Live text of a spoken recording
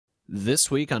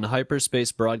This week on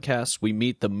Hyperspace Broadcast, we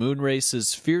meet the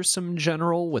Moonrace's fearsome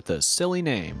general with a silly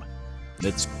name.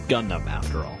 It's Gundam,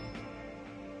 after all.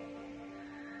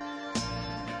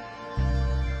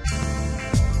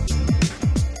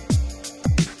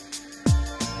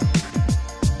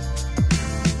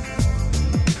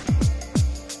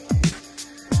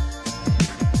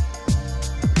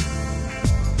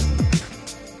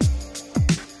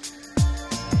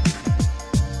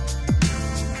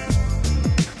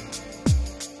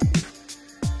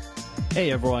 Hey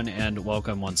everyone, and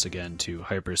welcome once again to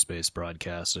Hyperspace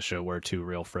Broadcast, a show where two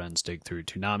real friends dig through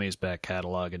Toonami's back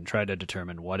catalog and try to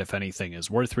determine what, if anything, is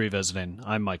worth revisiting.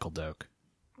 I'm Michael Doak.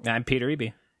 I'm Peter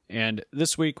Eby. And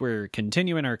this week we're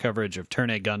continuing our coverage of Turn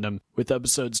A Gundam with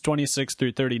episodes 26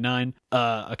 through 39.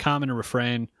 A common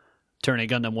refrain, Turn A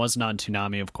Gundam wasn't on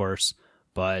Toonami, of course,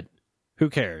 but who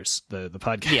cares? The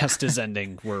podcast is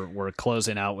ending. We're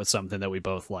closing out with something that we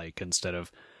both like instead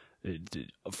of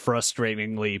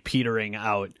frustratingly petering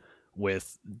out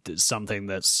with something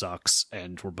that sucks,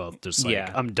 and we're both just like,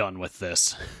 I'm done with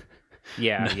this.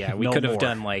 Yeah. We could have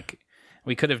done like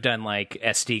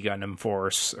SD Gundam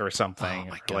Force or something.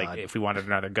 Oh my God. Like if we wanted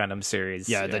another Gundam series.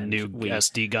 Yeah, the new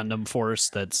SD Gundam Force.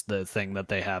 That's the thing that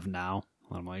they have now.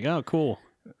 I'm like, oh, cool.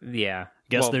 Yeah.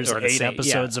 Guess there's 8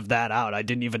 episodes of that out. I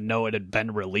didn't even know it had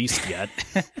been released yet.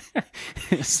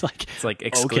 It's like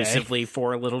exclusively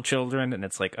for little children, and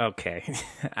it's like, okay,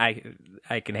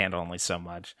 I can handle only so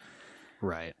much.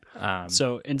 Right.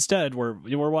 So instead, we're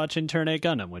watching Turn A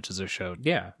Gundam, which is a show.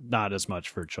 Yeah. Not as much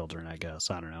for children, I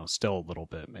guess. I don't know. Still a little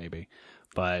bit, maybe.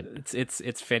 But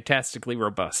it's fantastically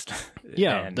robust.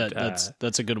 Yeah, and,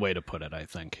 that's a good way to put it, I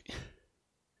think.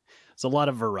 It's a lot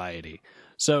of variety.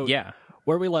 So yeah.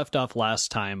 Where we left off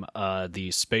last time, the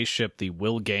spaceship, the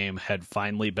Will Game, had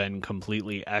finally been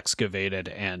completely excavated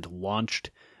and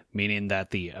launched, meaning that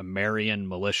the Amerian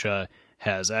militia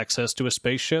has access to a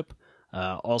spaceship.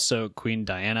 Also, Queen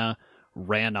Diana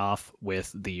ran off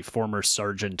with the former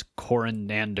Sergeant Corin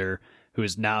Nander, who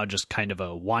is now just kind of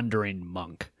a wandering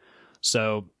monk.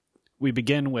 So we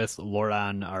begin with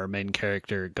Loran, our main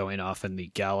character, going off in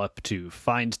the gallop to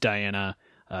find Diana.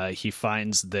 He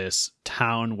finds this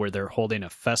town where they're holding a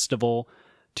festival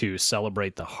to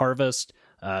celebrate the harvest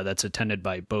that's attended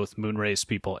by both Moonrace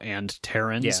people and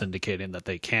Terrans, indicating that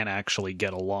they can actually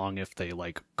get along if they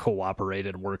cooperate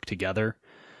and work together.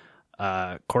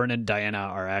 Corin and Diana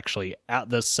are actually at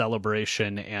this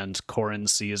celebration, and Corin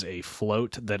sees a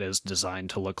float that is designed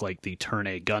to look like the Turn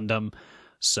A Gundam.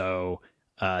 So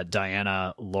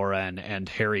Diana, Loran, and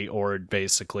Harry Ord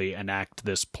basically enact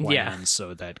this plan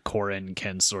so that Corin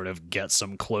can sort of get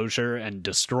some closure and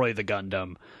destroy the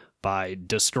Gundam by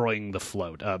destroying the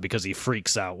float, because he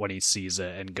freaks out when he sees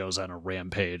it and goes on a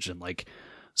rampage and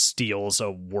steals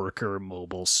a worker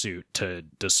mobile suit to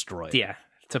destroy it. Yeah,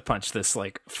 to punch this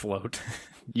float.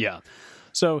 Yeah.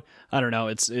 So, I don't know,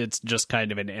 it's just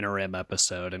kind of an interim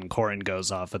episode, and Corin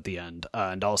goes off at the end.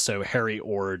 And also Harry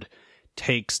Ord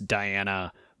takes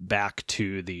Diana back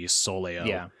to the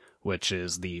Soleo, which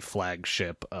is the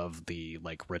flagship of the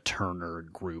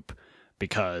returner group,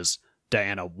 because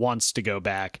Diana wants to go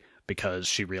back because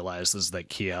she realizes that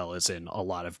Kiel is in a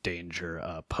lot of danger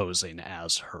posing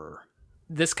as her.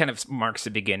 This kind of marks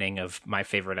the beginning of my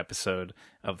favorite episode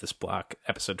of this block,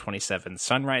 episode 27,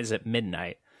 Sunrise at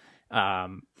Midnight.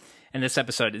 In this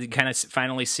episode, you kind of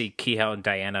finally see Kiel and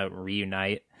Diana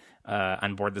reunite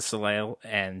on board the Soleo,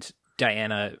 and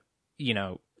Diana,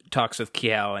 talks with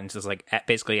Kiel and just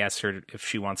basically asks her if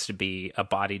she wants to be a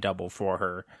body double for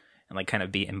her and kind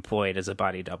of be employed as a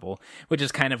body double, which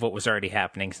is kind of what was already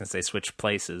happening since they switched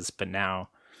places. But now,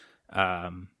 I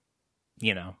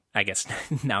guess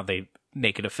now they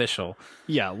make it official.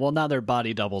 Yeah, well, now they're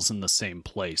body doubles in the same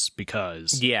place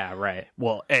because... Yeah, right.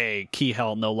 Well,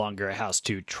 Kiel no longer has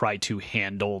to try to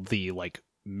handle the,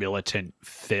 militant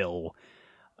Phil...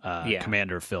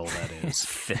 Commander Phil, that is.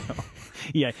 Phil.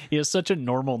 Yeah, he has such a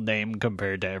normal name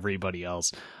compared to everybody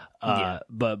else.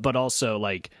 But also,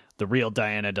 the real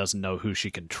Diana doesn't know who she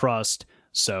can trust,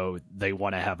 so they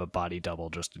want to have a body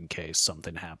double just in case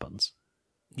something happens.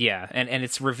 Yeah, and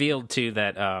it's revealed, too,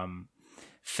 that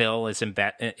Phil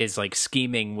is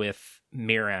scheming with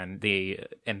Miran, the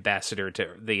ambassador to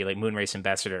the Moonrace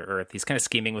ambassador to Earth. He's kind of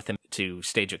scheming with him to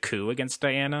stage a coup against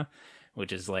Diana,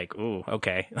 which is ooh,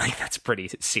 okay, that's pretty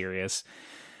serious.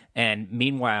 And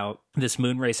meanwhile, this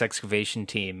Moonrace excavation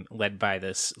team, led by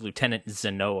this Lieutenant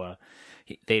Zenoa,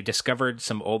 they discovered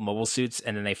some old mobile suits,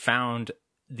 and then they found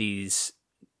this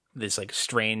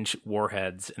strange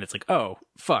warheads, and it's oh,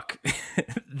 fuck.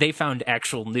 They found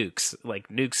actual nukes.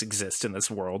 Nukes exist in this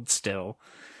world still.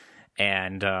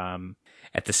 And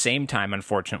At the same time,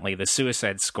 unfortunately, the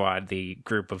Suicide Squad, the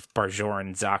group of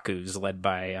Bajoran Zaku's led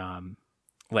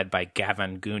by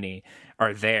Gavin Gooney,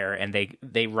 are there, and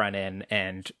they run in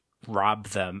and rob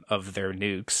them of their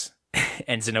nukes.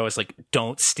 And Zenoa's like,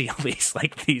 don't steal these.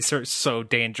 Like, these are so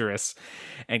dangerous.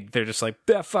 And they're just like,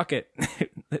 yeah, fuck it.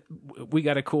 We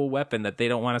got a cool weapon that they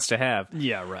don't want us to have.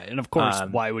 Yeah, right. And of course,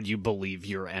 why would you believe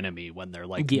your enemy when they're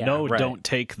like, yeah, no, right. don't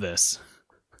take this?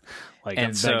 Like,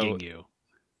 And I'm begging you.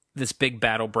 This big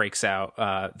battle breaks out.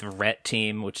 The Ret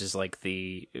team, which is like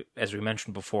as we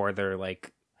mentioned before, they're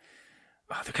like,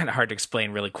 they're kind of hard to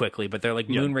explain really quickly, but they're like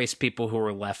Moonrace people who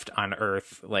were left on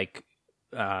Earth like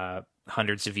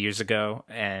hundreds of years ago,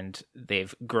 and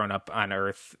they've grown up on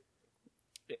Earth,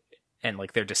 and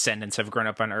like their descendants have grown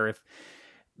up on Earth,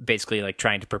 basically like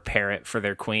trying to prepare it for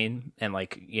their queen and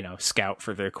like, you know, scout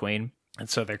for their queen. And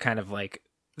so they're kind of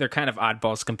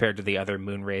oddballs compared to the other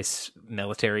Moonrace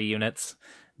military units.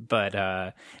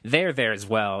 But they're there as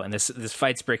well, and this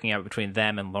fight's breaking out between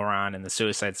them and Laurent and the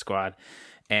Suicide Squad,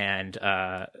 and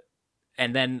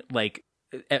then like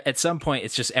at some point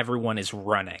it's just everyone is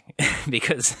running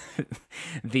because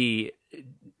the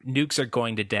nukes are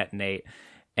going to detonate,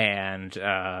 and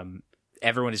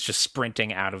everyone is just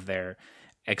sprinting out of there,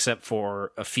 except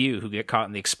for a few who get caught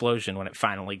in the explosion when it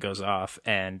finally goes off,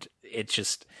 and it's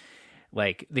just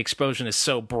like the explosion is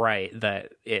so bright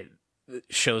that it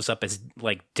shows up as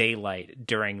like daylight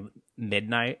during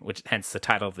midnight, which hence the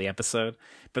title of the episode.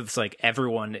 But it's like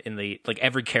everyone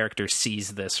every character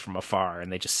sees this from afar,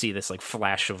 and they just see this like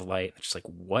flash of light. They're just like,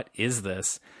 what is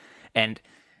this? And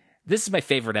this is my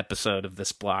favorite episode of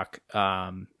this block.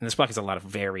 And this block has a lot of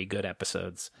very good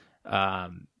episodes.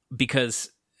 Because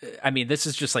I mean, this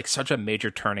is just like such a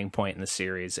major turning point in the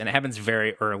series, and it happens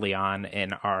very early on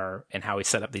in how we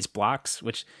set up these blocks,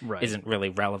 which isn't really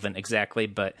relevant exactly,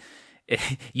 but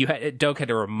Doak had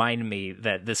to remind me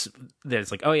that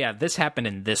there's like, oh yeah, this happened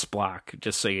in this block,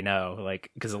 just so you know, like,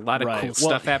 because a lot of cool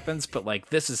stuff happens, but like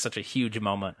this is such a huge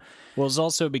moment. Well, it's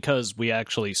also because we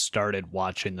actually started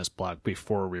watching this block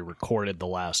before we recorded the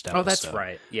last episode. Oh, that's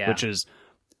right. Yeah. Which is,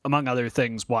 among other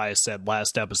things, why I said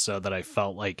last episode that I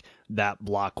felt like that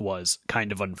block was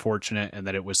kind of unfortunate and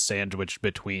that it was sandwiched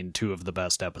between two of the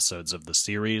best episodes of the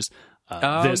series.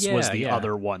 This was the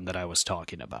other one that I was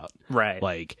talking about. Right.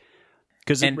 Like,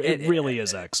 because it really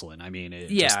is excellent. I mean,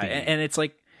 and it's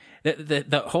like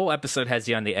the whole episode has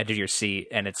you on the edge of your seat,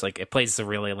 and it's like it plays the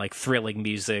really like thrilling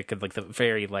music and like the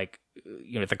very like,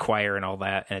 you know, the choir and all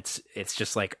that, and it's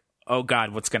just like, oh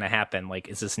god, what's gonna happen? Like,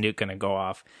 is this nuke gonna go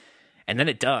off? And then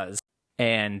it does,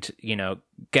 and you know,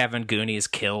 Gavin Gooney is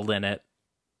killed in it,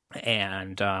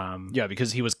 and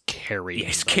because he was carrying.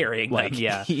 He's carrying them.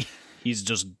 Yeah. He's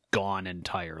just gone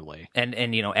entirely.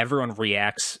 And you know, everyone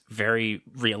reacts very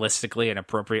realistically and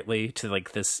appropriately to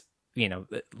like this, you know,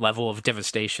 level of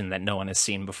devastation that no one has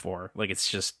seen before. Like it's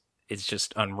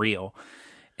just unreal.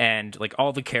 And like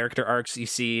all the character arcs you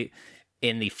see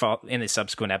in the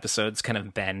subsequent episodes kind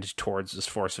of bend towards this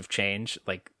force of change.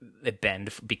 Like they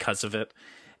bend because of it.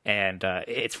 And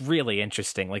it's really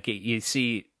interesting. Like you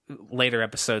see later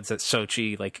episodes that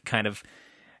Sochi like kind of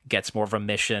gets more of a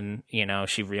mission. You know,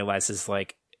 she realizes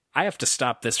like, I have to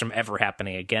stop this from ever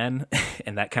happening again.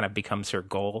 And that kind of becomes her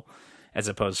goal, as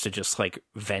opposed to just like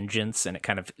vengeance. And it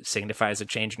kind of signifies a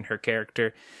change in her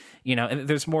character, you know, and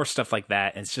there's more stuff like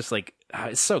that. And it's just like,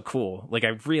 it's so cool. Like,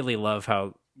 I really love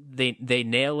how they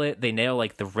nail it. They nail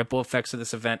like the ripple effects of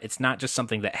this event. It's not just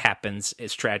something that happens,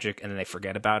 it's tragic, and then they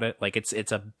forget about it. Like it's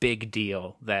a big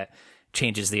deal that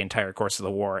changes the entire course of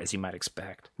the war, as you might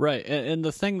expect. Right. And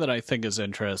the thing that I think is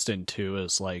interesting too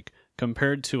is like,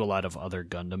 compared to a lot of other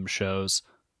Gundam shows,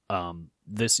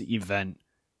 this event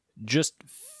just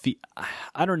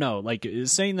I don't know, like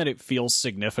saying that it feels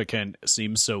significant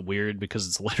seems so weird because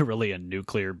it's literally a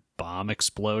nuclear bomb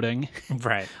exploding.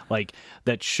 Right. Like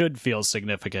that should feel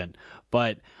significant,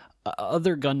 but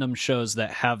other Gundam shows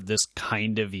that have this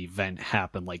kind of event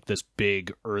happen, like this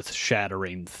big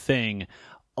earth-shattering thing,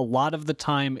 a lot of the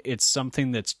time it's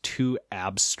something that's too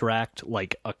abstract,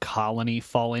 like a colony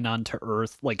falling onto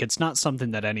Earth. Like it's not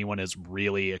something that anyone has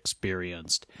really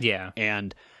experienced. Yeah.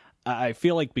 And I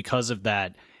feel like because of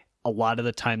that, a lot of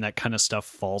the time that kind of stuff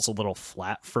falls a little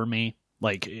flat for me.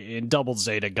 Like in Double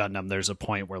Zeta Gundam, there's a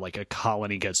point where like a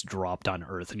colony gets dropped on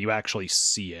Earth and you actually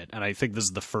see it. And I think this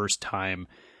is the first time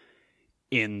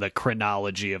in the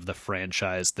chronology of the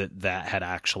franchise that had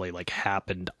actually like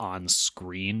happened on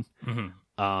screen. Mm-hmm.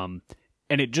 And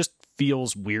it just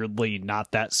feels weirdly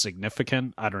not that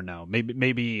significant. I don't know.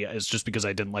 Maybe it's just because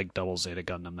I didn't like Double Zeta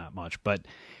Gundam that much. But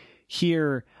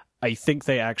here, I think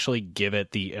they actually give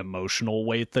it the emotional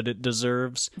weight that it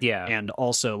deserves. Yeah. And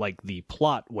also like the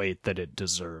plot weight that it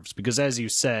deserves. Because as you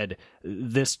said,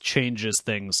 this changes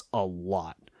things a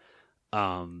lot.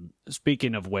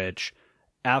 Speaking of which,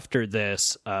 after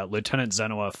this, Lieutenant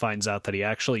Zenoa finds out that he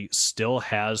actually still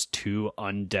has 2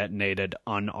 undetonated,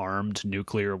 unarmed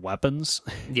nuclear weapons.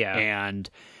 Yeah. And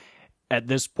at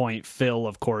this point, Phil,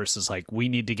 of course, is like, we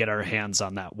need to get our hands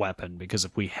on that weapon because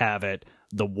if we have it,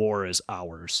 the war is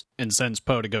ours, and sends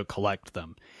Poe to go collect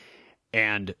them.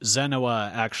 And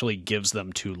Zenoa actually gives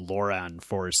them to Loran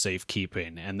for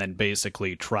safekeeping, and then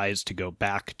basically tries to go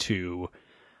back to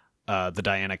the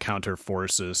Diana counter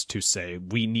forces to say,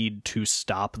 we need to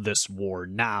stop this war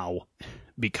now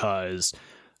because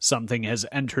something has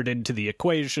entered into the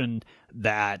equation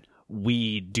that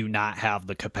we do not have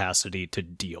the capacity to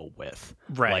deal with.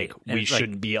 Right. Like, we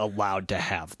shouldn't be allowed to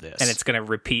have this. And it's going to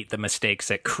repeat the mistakes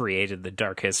that created the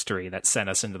dark history that sent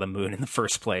us into the moon in the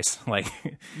first place. Like,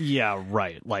 yeah,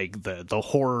 right. Like, the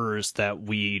horrors that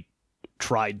we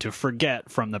tried to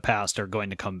forget from the past are going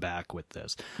to come back with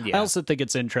this. Yeah. I also think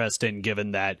it's interesting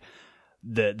given that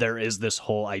there is this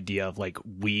whole idea of like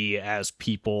we as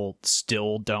people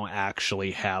still don't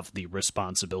actually have the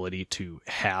responsibility to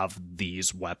have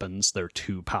these weapons. They're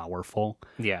too powerful.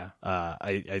 Yeah.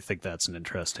 I think that's an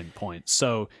interesting point.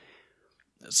 So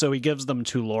he gives them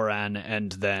to Loran,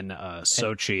 and then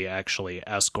Sochi actually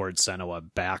escorts Zenoa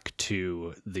back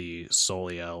to the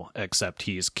Soliel, except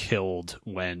he's killed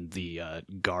when the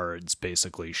guards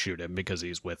basically shoot him because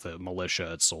he's with a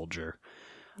militia soldier.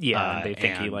 Yeah, and they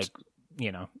think he, like,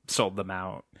 you know, sold them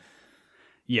out.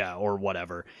 Yeah, or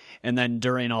whatever. And then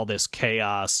during all this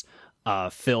chaos,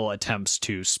 Phil attempts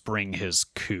to spring his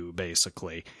coup,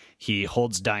 basically. He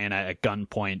holds Diana at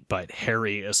gunpoint, but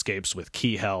Harry escapes with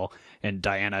Kihel, and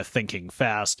Diana, thinking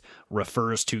fast,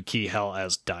 refers to Kihel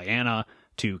as Diana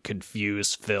to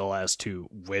confuse Phil as to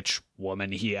which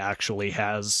woman he actually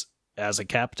has as a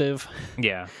captive.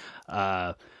 Yeah.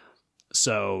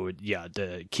 So, yeah,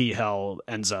 the Kihel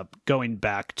ends up going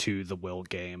back to the Will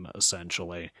game,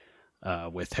 essentially,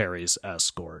 with Harry's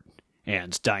escort.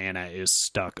 And Diana is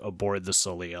stuck aboard the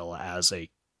Soliel as a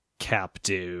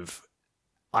captive,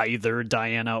 either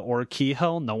Diana or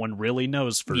Kihel. No one really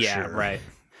knows for sure. Yeah, right.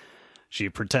 She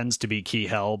pretends to be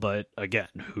Kihel, but again,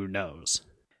 who knows?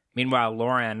 Meanwhile,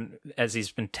 Loran, as he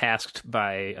was tasked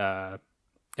by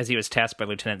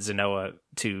Lieutenant Zenoa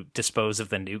to dispose of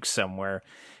the nukes somewhere,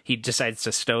 he decides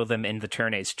to stow them in the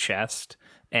Turne's chest.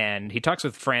 And he talks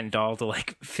with Fran Dahl to,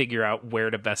 like, figure out where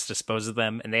to best dispose of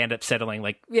them. And they end up settling,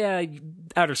 like, yeah,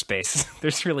 outer space.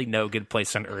 There's really no good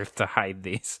place on Earth to hide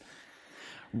these.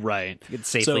 Right. If you could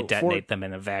safely detonate them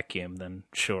in a vacuum, then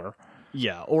sure.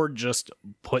 Yeah, or just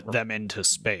put them into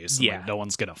space. Yeah. Like, no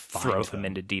one's going to find Throw them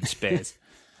into deep space.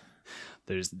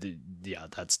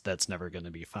 That's never going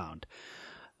to be found.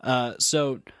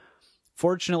 So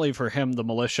fortunately for him, the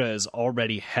militia is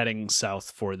already heading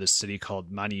south for this city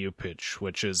called Maniupich,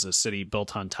 which is a city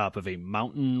built on top of a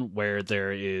mountain where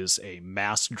there is a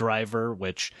mass driver,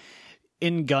 which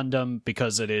in Gundam,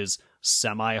 because it is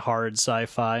semi-hard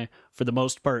sci-fi, for the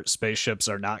most part, spaceships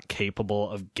are not capable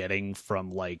of getting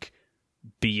from, like,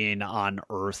 being on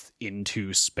Earth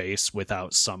into space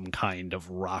without some kind of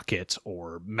rocket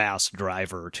or mass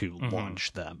driver to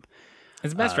launch them.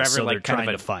 Is the mass driver so like kind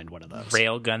of to find one of those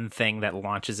railgun thing that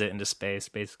launches it into space,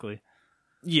 basically?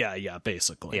 Yeah,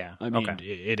 basically. Yeah, I mean,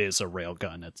 it is a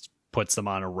railgun. It puts them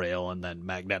on a rail and then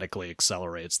magnetically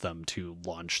accelerates them to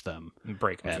launch them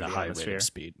break them at a high rate of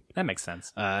speed. That makes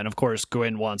sense. And of course,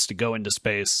 Gwyn wants to go into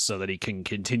space so that he can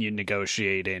continue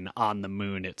negotiating on the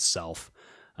moon itself,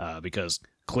 because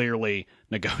clearly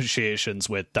negotiations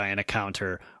with Diana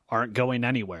Counter aren't going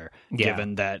anywhere,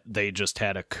 given that they just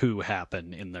had a coup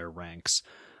happen in their ranks.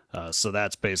 So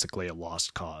that's basically a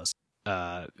lost cause.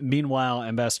 Meanwhile,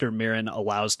 Ambassador Mirren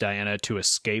allows Diana to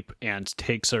escape and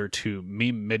takes her to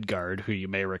Meme Midgard, who you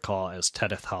may recall as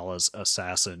Tedith Hala's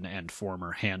assassin and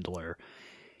former handler.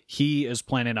 He is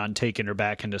planning on taking her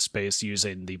back into space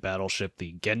using the battleship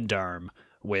the Gendarme,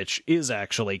 which is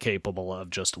actually capable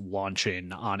of just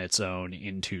launching on its own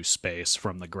into space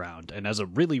from the ground, and has a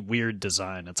really weird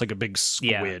design. It's like a big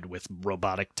squid with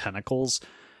robotic tentacles.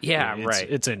 Yeah, right.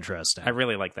 It's interesting. I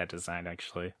really like that design,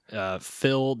 actually.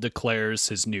 Phil declares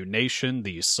his new nation,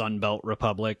 the Sunbelt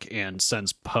Republic, and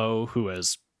sends Poe, who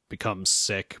has become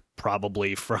sick,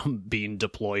 probably from being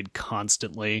deployed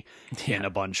constantly in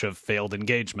a bunch of failed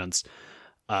engagements,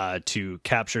 to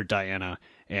capture Diana,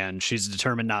 and she's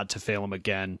determined not to fail him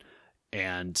again.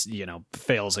 and,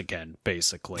 fails again,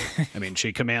 basically. I mean,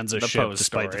 she commands a The ship Poe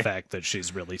despite the story. fact that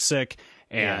she's really sick,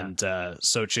 and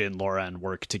Sochi and Loran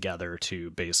work together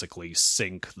to basically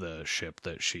sink the ship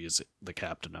that she's the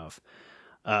captain of.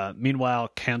 Meanwhile,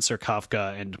 Cancer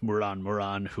Kafka and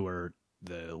Muran, who are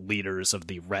the leaders of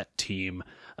the Ret team,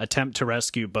 attempt to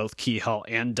rescue both Kihel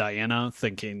and Diana,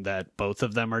 thinking that both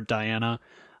of them are Diana.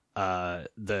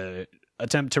 The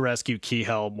attempt to rescue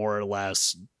Kihel, more or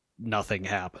less, nothing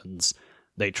happens.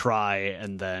 They try,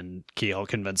 and then Kihel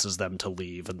convinces them to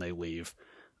leave, and they leave.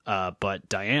 But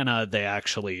Diana, they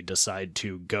actually decide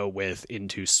to go with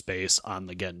into space on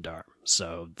the Gendar.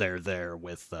 So they're there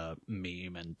with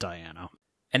Meme and Diana.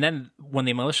 And then when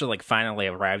the militia finally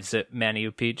arrives at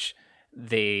Maniopeach,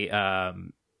 they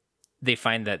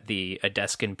find that the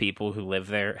Adescan people who live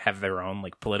there have their own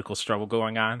political struggle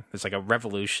going on. There's a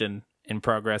revolution in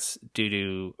progress due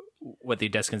to what the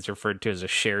Adescans referred to as a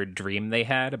shared dream they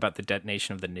had about the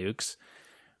detonation of the nukes,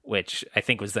 which I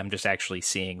think was them just actually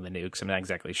seeing the nukes. I'm not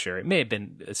exactly sure. It may have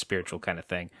been a spiritual kind of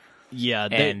thing. Yeah,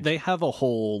 they have a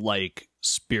whole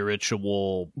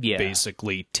spiritual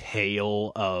basically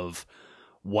tale of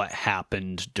what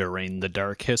happened during the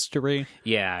Dark History.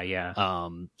 Yeah.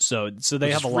 So they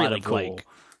Which have a is lot really of cool.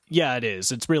 Yeah, it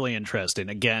is. It's really interesting.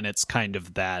 Again, it's kind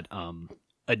of that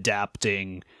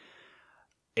adapting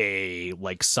a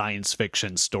science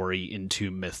fiction story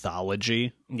into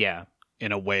mythology. Yeah.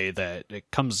 In a way that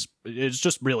it's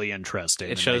just really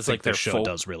interesting. It shows their show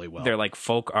does really well. They're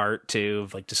folk art too,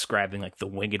 of describing the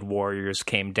winged warriors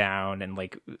came down and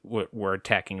were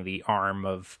attacking the arm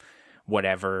of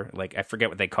whatever. I forget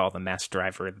what they call the mass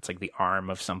driver. It's the arm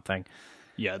of something.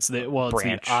 Yeah, it's the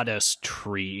Otis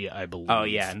tree, I believe. Oh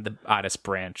yeah, and the Otis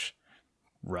branch.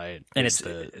 Right. And it's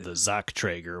the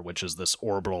Zachtrager, which is this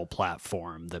orbital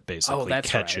platform that basically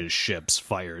catches ships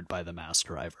fired by the mass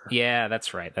driver. Yeah,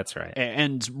 that's right.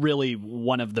 And really,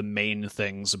 one of the main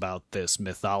things about this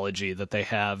mythology that they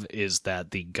have is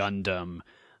that the Gundam,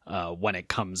 when it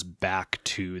comes back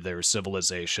to their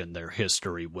civilization, their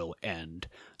history will end.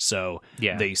 So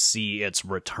they see its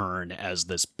return as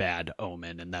this bad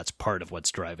omen, and that's part of what's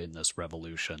driving this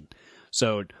revolution.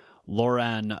 So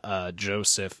Loran,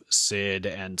 Joseph, Sid,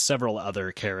 and several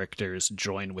other characters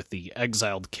join with the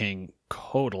exiled king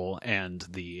Kodal and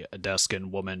the Adescan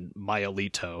woman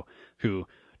Mayalito, who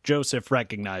Joseph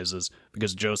recognizes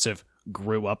because Joseph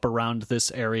grew up around this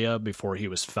area before he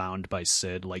was found by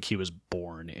Sid. He was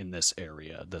born in this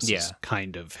area. This is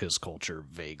kind of his culture,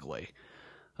 vaguely.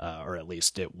 Or at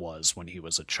least it was when he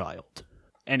was a child.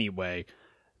 Anyway,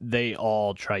 they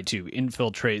all try to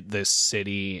infiltrate this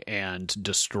city and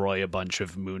destroy a bunch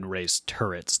of Moonrace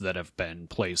turrets that have been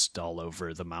placed all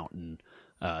over the mountain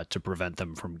to prevent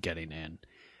them from getting in.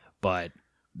 But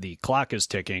the clock is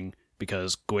ticking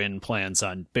because Gwyn plans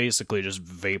on basically just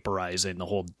vaporizing the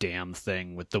whole damn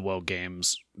thing with the Will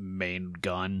Games main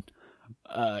gun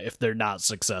if they're not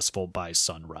successful by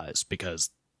sunrise, because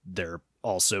they're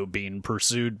also being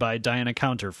pursued by Diana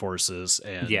counterforces,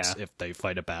 and if they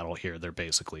fight a battle here, they're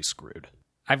basically screwed.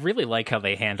 I really like how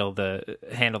they handle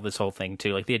this whole thing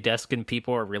too. The Adescan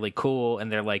people are really cool,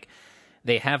 and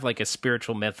they have a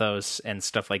spiritual mythos and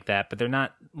stuff like that, but they're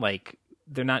not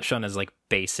shown as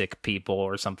basic people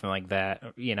or something like that.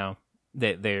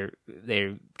 They're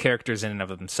characters in and of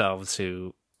themselves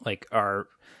who are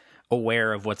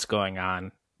aware of what's going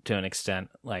on to an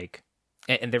extent.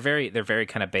 And they're very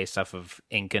kind of based off of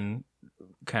Incan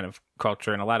kind of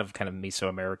culture and a lot of kind of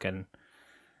Mesoamerican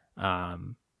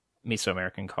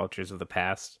cultures of the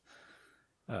past,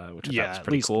 which I thought was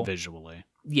pretty cool visually.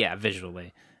 Yeah,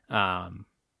 visually. And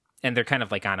they're kind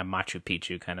of on a Machu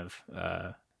Picchu kind of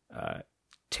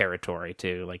territory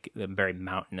too, the very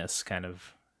mountainous kind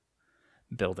of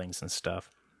buildings and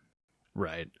stuff.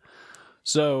 Right.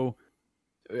 So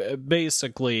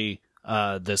basically,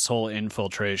 this whole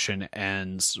infiltration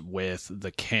ends with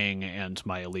the king and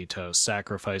Mayalito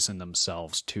sacrificing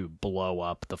themselves to blow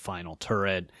up the final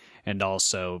turret, and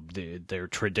also their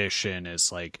tradition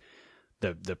is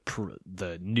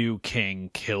the new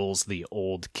king kills the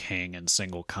old king in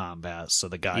single combat. So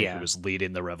the guy who was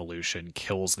leading the revolution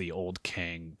kills the old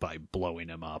king by blowing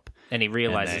him up, and he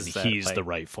realizes that he's the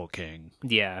rightful king.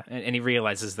 Yeah, and he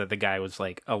realizes that the guy was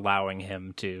allowing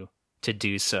him to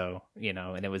do so,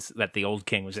 and it was that the old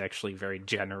king was actually very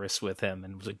generous with him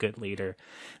and was a good leader.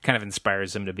 Kind of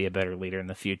inspires him to be a better leader in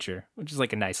the future, which is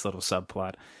a nice little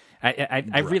subplot.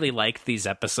 I really like these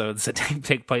episodes that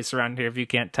take place around here, if you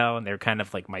can't tell, and they're kind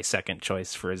of my second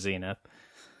choice for a Zenith.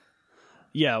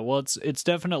 Yeah, well, it's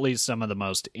definitely some of the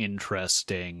most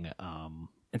interesting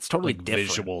it's totally different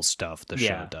visual stuff the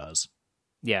show does.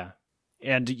 Yeah.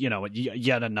 And, you know,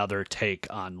 yet another take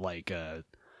on like a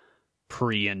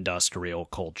pre-industrial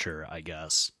culture, I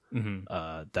guess,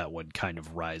 that would kind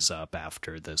of rise up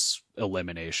after this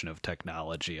elimination of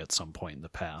technology at some point in the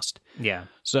past. Yeah.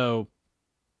 So,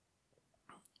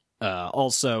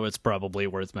 also, it's probably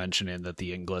worth mentioning that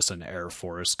the Inglisson Air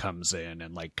Force comes in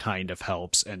and like kind of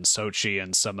helps, and Sochi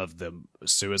and some of the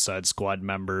Suicide Squad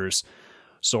members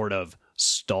sort of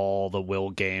stall the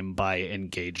will game by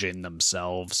engaging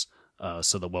themselves,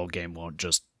 so the will game won't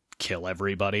just kill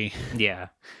everybody. Yeah.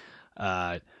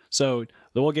 So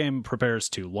the will game prepares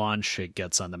to launch. It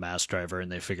gets on the mass driver,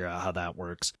 and they figure out how that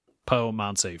works. Poe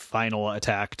mounts a final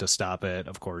attack to stop it.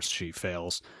 Of course, she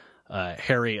fails.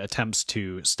 Harry attempts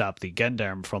to stop the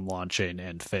Gendarme from launching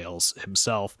and fails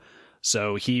himself.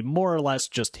 So he more or less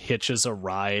just hitches a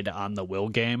ride on the will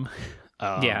game.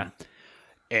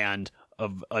 And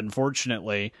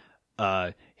unfortunately,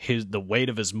 the weight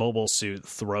of his mobile suit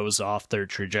throws off their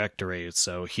trajectory,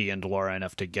 so he and Lauren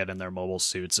have to get in their mobile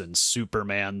suits and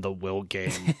Superman the will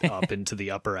game up into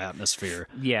the upper atmosphere.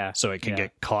 Yeah. So it can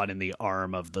get caught in the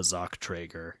arm of the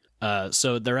Zockträger.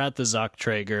 So they're at the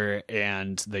Zockträger,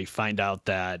 and they find out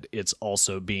that it's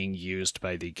also being used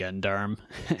by the Gendarme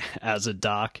as a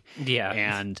dock. Yeah.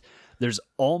 And there's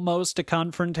almost a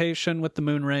confrontation with the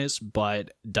Moonrace,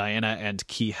 but Diana and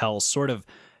Key-Hel sort of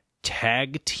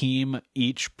tag team,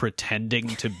 each pretending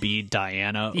to be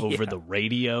Diana over the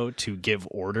radio to give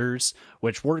orders,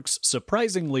 which works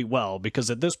surprisingly well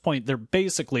because at this point they're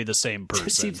basically the same person.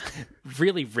 It seems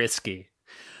really risky.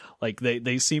 Like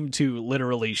they seem to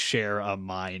literally share a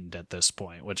mind at this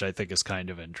point, which I think is kind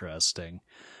of interesting.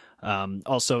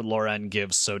 Also, Lauren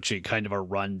gives Sochi kind of a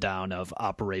rundown of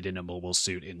operating a mobile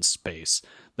suit in space.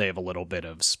 They have a little bit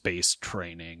of space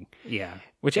training. Yeah,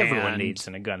 which everyone needs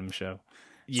in a Gundam show.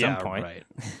 Yeah, some point. Right.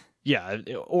 Yeah,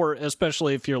 or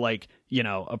especially if you're like, you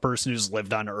know, a person who's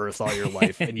lived on Earth all your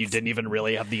life and you didn't even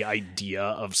really have the idea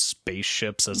of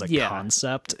spaceships as a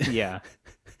concept. Yeah.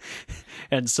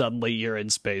 And suddenly you're in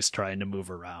space trying to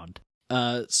move around.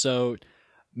 So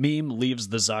Meme leaves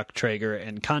the Zockträger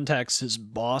and contacts his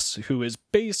boss, who is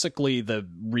basically the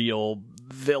real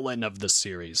villain of the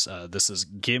series. This is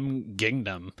Gim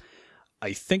Gingnam.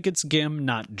 I think it's Gim,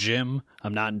 not Jim.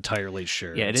 I'm not entirely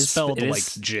sure. Yeah, it's spelled like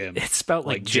Jim. It's spelled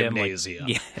like Jim, gymnasium.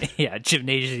 Yeah,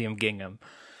 Gymnasium Gingham.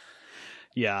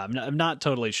 Yeah, I'm not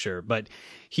totally sure, but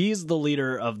he's the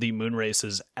leader of the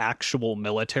Moonrace's actual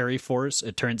military force.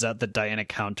 It turns out that Diana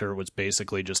Counter was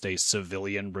basically just a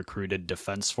civilian recruited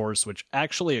defense force, which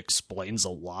actually explains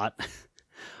a lot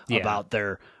about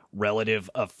their relative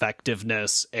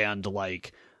effectiveness and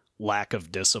like lack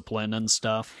of discipline and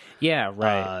stuff. Yeah,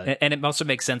 right. And it also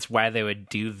makes sense why they would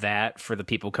do that for the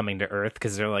people coming to Earth,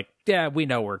 because they're like, yeah, we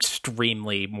know we're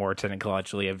extremely more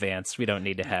technologically advanced. We don't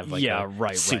need to have like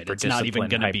super It's not even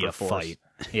going to be a fight.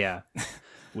 Yeah.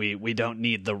 We don't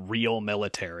need the real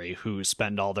military who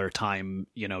spend all their time,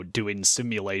 you know, doing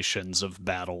simulations of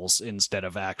battles instead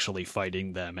of actually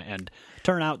fighting them and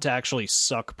turn out to actually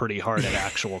suck pretty hard at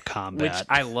actual combat. Which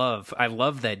I love. I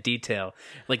love that detail.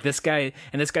 Like this guy,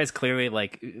 and this guy's clearly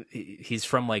like, he's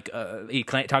from like, he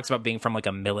talks about being from like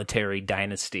a military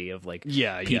dynasty of like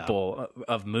people,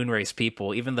 of Moonrace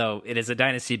people, even though it is a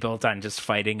dynasty built on just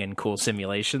fighting and cool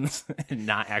simulations and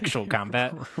not actual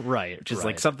combat. Right. Which is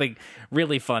like something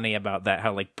really funny about that,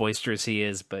 how like boisterous he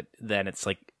is, but then it's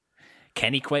like,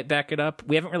 can he quite back it up?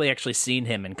 We haven't really actually seen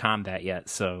him in combat yet,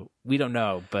 so we don't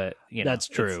know, but you know, that's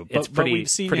true. It's but pretty, we've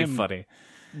seen pretty him, funny.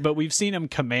 But we've seen him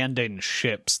commanding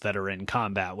ships that are in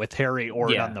combat with Harry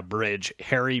Ord on the bridge.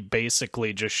 Harry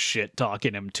basically just shit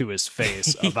talking him to his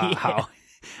face about how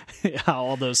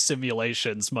all those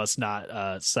simulations must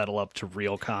not settle up to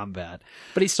real combat.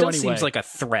 But he still seems like a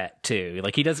threat too.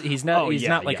 Like he's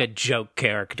not like a joke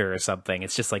character or something.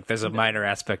 It's just like there's a minor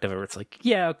aspect of it where it's like,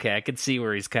 yeah, okay, I can see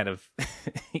where he's kind of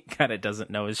he kind of doesn't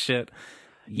know his shit.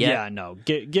 Yeah, no.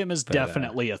 Gim is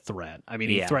definitely a threat. I mean,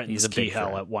 he threatens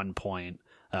Key-Hel at one point,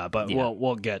 but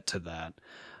we'll get to that.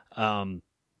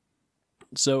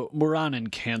 So Muran and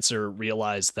Cancer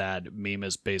realize that Meme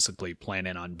is basically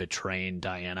planning on betraying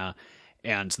Diana,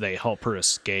 and they help her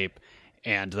escape,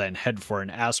 and then head for an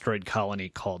asteroid colony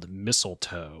called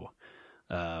Mistletoe,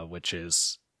 which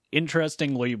is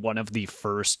interestingly one of the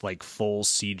first like full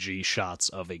CG shots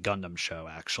of a Gundam show.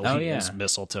 Actually, is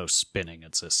Mistletoe spinning.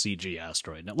 It's a CG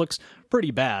asteroid, and it looks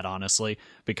pretty bad, honestly,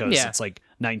 because it's like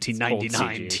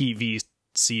 1999 TV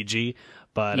CG.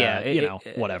 But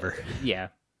whatever. Yeah.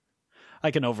 I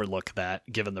can overlook that,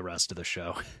 given the rest of the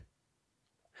show.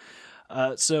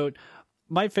 So,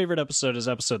 my favorite episode is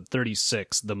episode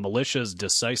 36, The Militia's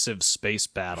Decisive Space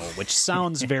Battle, which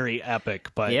sounds very epic,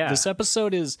 but this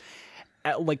episode is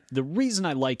like the reason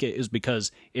I like it is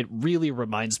because it really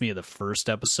reminds me of the first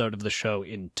episode of the show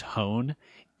in tone,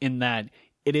 in that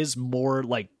it is more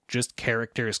like just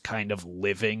characters kind of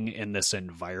living in this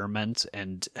environment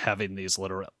and having these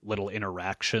little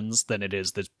interactions than it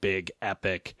is this big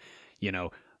epic,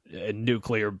 a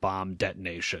nuclear bomb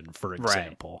detonation, for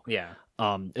example. Right.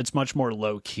 Yeah. It's much more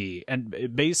low key,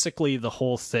 and basically the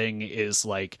whole thing is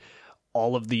like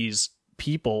all of these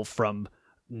people from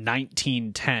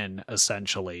 1910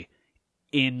 essentially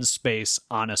in space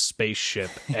on a spaceship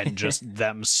and just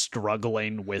them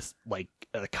struggling with like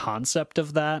a concept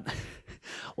of that.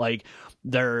 Like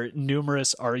there are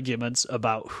numerous arguments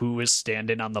about who is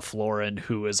standing on the floor and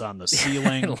who is on the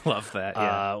ceiling. I love that.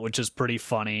 Yeah. Which is pretty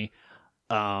funny.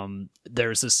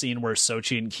 There's a scene where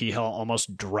Sochi and Kihel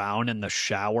almost drown in the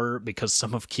shower because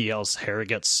some of Kihel's hair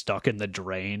gets stuck in the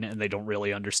drain and they don't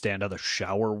really understand how the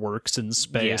shower works in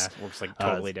space. Yeah, it works like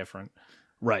totally different.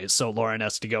 Right, so Lauren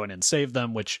has to go in and save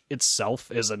them, which itself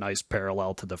is a nice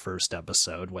parallel to the first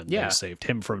episode when they saved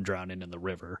him from drowning in the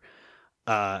river.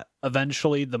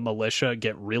 Eventually, the militia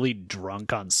get really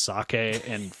drunk on sake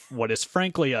and what is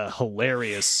frankly a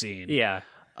hilarious scene. Yeah.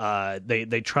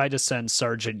 They try to send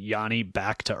Sergeant Yanni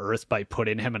back to Earth by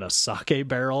putting him in a sake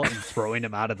barrel and throwing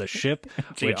him out of the ship,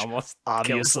 which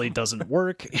obviously doesn't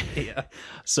work. Yeah.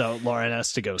 So Lauren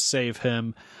has to go save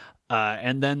him.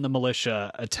 And then the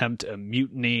militia attempt a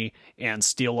mutiny and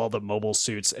steal all the mobile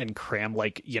suits and cram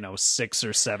 6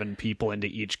 or 7 people into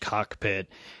each cockpit.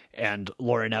 And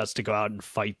Lauren has to go out and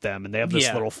fight them. And they have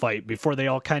this little fight before they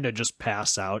all kind of just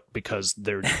pass out because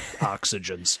they're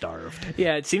oxygen starved.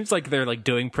 Yeah, it seems like they're like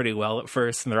doing pretty well at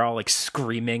first and they're all like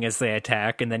screaming as they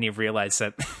attack. And then you realize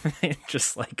that they're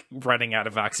just like running out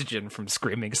of oxygen from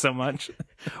screaming so much.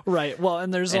 Right. Well,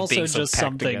 and there's also just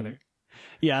something... Together.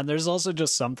 Yeah, and there's also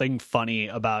just something funny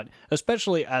about,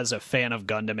 especially as a fan of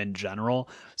Gundam in general,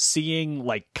 seeing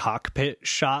like cockpit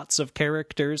shots of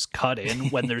characters cut in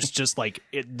when there's just like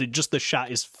just the shot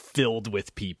is filled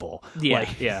with people.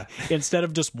 Yeah, Instead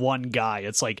of just one guy,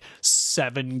 it's like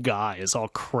 7 guys all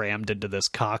crammed into this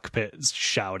cockpit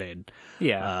shouting.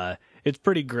 Yeah. It's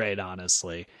pretty great,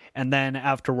 honestly. And then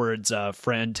afterwards,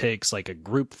 Fran takes like a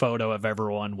group photo of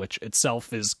everyone, which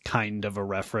itself is kind of a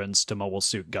reference to Mobile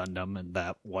Suit Gundam and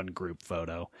that one group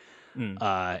photo.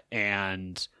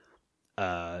 And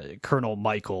Colonel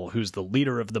Michael, who's the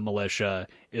leader of the militia,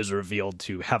 is revealed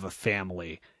to have a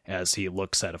family as he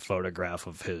looks at a photograph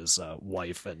of his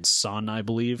wife and son, I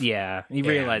believe. Yeah, you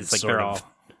realize like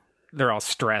they're all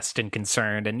stressed and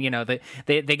concerned, and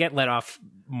they get let off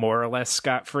more or less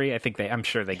scot-free. I think I'm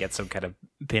sure they get some kind of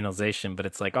penalization, but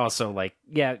it's like also like,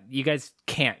 yeah, you guys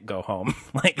can't go home.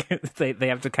 Like they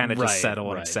have to kind of just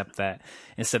settle and accept that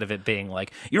instead of it being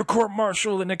like, you're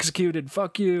court-martialed and executed,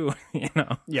 fuck you.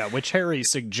 Yeah, which Harry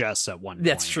suggests at one point.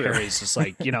 That's true. Harry's just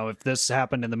like, if this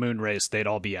happened in the moon race, they'd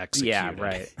all be executed. Yeah,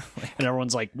 right. And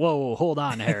everyone's like, whoa, hold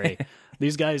on, Harry.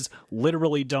 These guys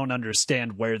literally don't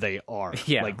understand where they are.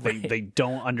 Yeah, like they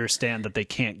don't understand that they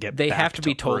can't get. They back have to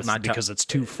be told Earth not to, because it's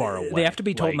too far away. They have to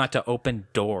be told not to open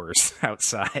doors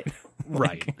outside.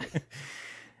 Right.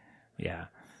 Yeah,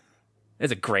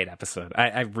 it's a great episode.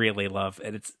 I really love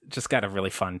it. It's just got a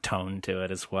really fun tone to it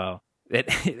as well. It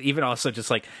even also just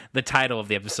like the title of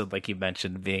the episode, like you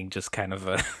mentioned, being just kind of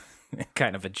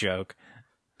a joke.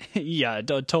 Yeah,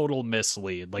 a total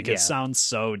mislead. Like, it sounds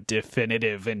so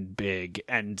definitive and big,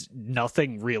 and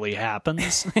nothing really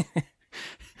happens,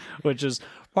 which is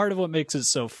part of what makes it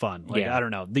so fun. Like, I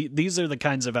don't know. These are the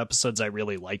kinds of episodes I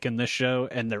really like in this show,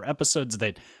 and they're episodes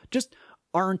that just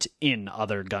aren't in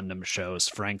other Gundam shows,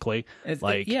 frankly. And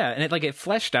it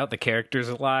fleshed out the characters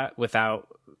a lot without...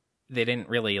 They didn't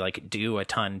really like do a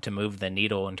ton to move the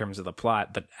needle in terms of the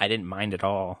plot, but I didn't mind at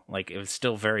all. Like, it was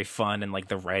still very fun, and like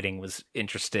the writing was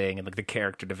interesting, and like the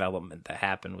character development that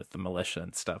happened with the militia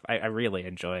and stuff. I really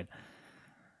enjoyed.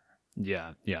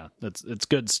 Yeah, it's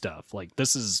good stuff. Like,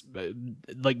 this is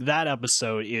like that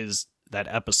episode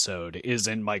is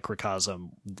in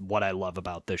microcosm what I love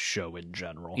about this show in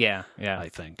general. Yeah, I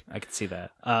think I could see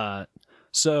that.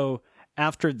 So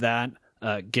after that.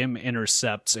 Gim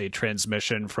intercepts a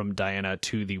transmission from Diana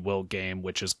to the Will game,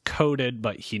 which is coded,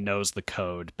 but he knows the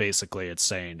code. Basically, it's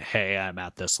saying, hey, I'm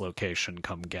at this location,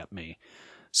 come get me.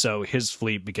 So his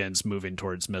fleet begins moving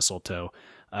towards Mistletoe.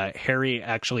 Harry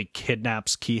actually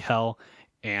kidnaps Kihel,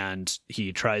 and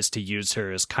he tries to use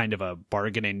her as kind of a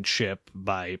bargaining chip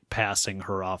by passing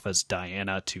her off as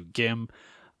Diana to Gim.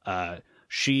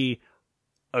 She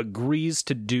agrees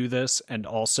to do this and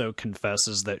also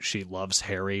confesses that she loves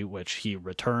Harry, which he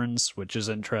returns, which is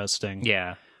interesting.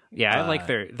 Yeah, I like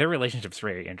their relationship's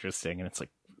very interesting, and it's like,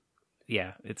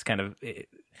 yeah, it's kind of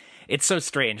it's so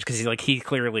strange because he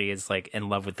clearly is like in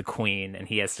love with the queen, and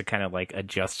he has to kind of like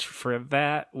adjust for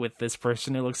that with this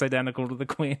person who looks identical to the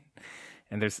queen.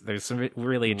 And there's some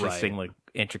really interesting like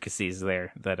intricacies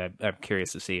there that I'm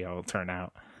curious to see how it'll turn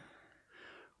out.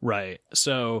 Right.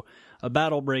 So a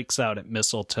battle breaks out at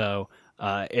Mistletoe.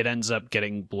 It ends up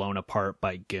getting blown apart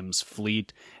by Gim's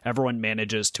fleet. Everyone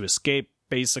manages to escape,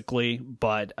 basically,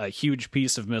 but a huge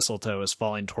piece of Mistletoe is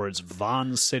falling towards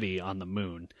Vaughn City on the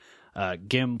moon.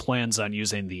 Gim plans on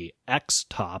using the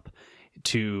X-Top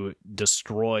to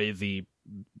destroy the,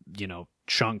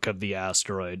 chunk of the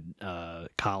asteroid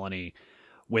colony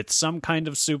with some kind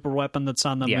of super weapon that's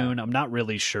on the moon. I'm not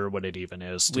really sure what it even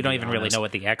is. We don't even really know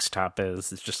what the X-Top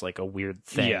is. It's just like a weird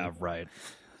thing. Yeah, right.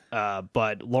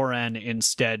 But Loran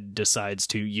instead decides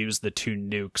to use the 2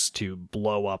 nukes to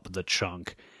blow up the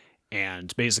chunk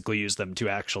and basically use them to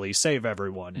actually save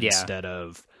everyone instead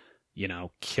of,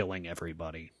 killing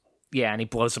everybody. Yeah, and he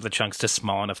blows up the chunks to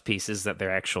small enough pieces that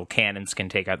their actual cannons can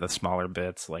take out the smaller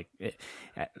bits. It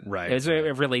was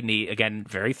a really neat, again,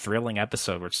 very thrilling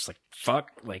episode where it's just like,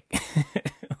 fuck,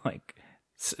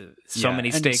 so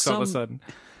many stakes all of a sudden.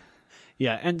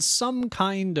 Yeah, and some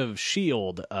kind of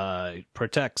shield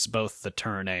protects both the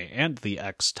Turn A and the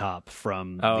X-Top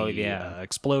from the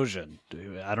explosion.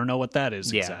 I don't know what that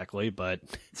is exactly, but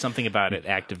something about it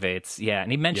activates. Yeah,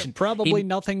 and he mentioned probably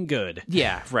nothing good.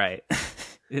 Yeah, right.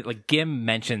 Like Gim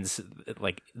mentions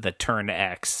like the Turn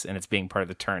X, and it's being part of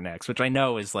the Turn X, which I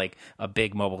know is like a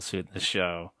big mobile suit in the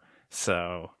show.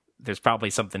 So there's probably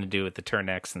something to do with the Turn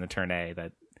X and the Turn A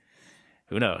that.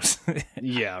 Who knows?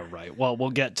 Yeah, right. Well, we'll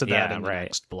get to that in the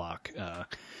next block.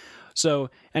 So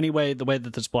anyway, the way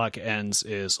that this block ends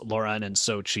is Loran and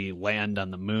Sochi land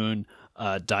on the moon.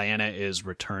 Diana is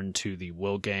returned to the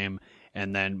Will game.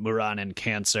 And then Muran and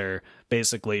Cancer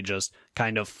basically just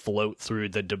kind of float through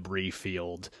the debris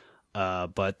field.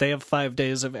 But they have 5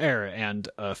 days of air and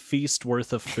a feast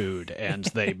worth of food. And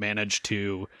they manage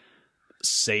to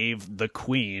save the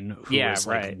queen, who is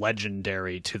like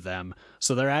legendary to them.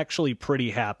 So they're actually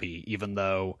pretty happy, even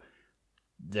though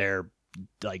they're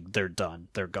done.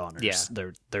 They're goners. Yeah.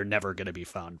 They're never going to be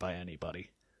found by anybody.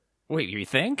 Wait, you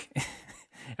think?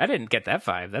 I didn't get that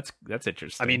vibe. That's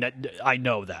interesting. I mean, I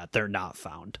know that they're not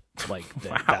found. Like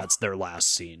that's their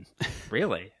last scene.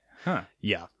 Really? Huh.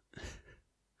 Yeah.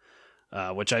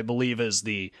 Which I believe is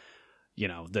the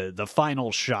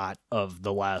final shot of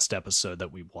the last episode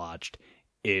that we watched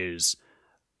is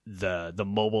the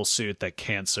mobile suit that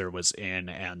Cancer was in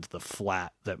and the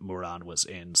flat that Muran was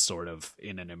in, sort of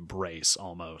in an embrace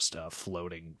almost,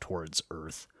 floating towards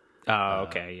Earth. Oh,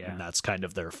 okay, yeah. And that's kind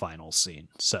of their final scene.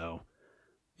 So,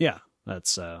 yeah,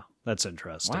 that's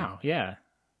interesting. Wow, yeah.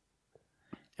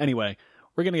 Anyway,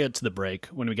 we're going to get to the break.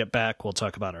 When we get back, we'll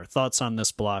talk about our thoughts on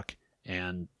this block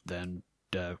and then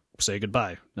say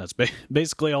goodbye. That's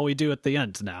basically all we do at the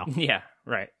end now. Yeah,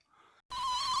 right.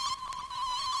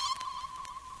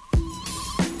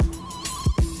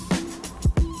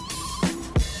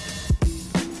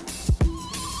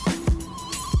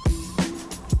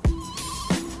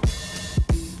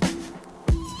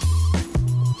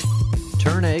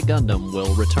 Turn A Gundam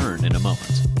will return in a moment.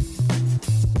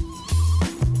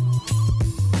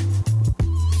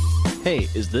 Hey,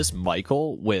 is this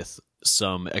Michael with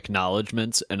some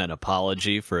acknowledgments and an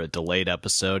apology for a delayed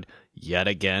episode yet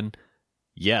again?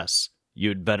 Yes,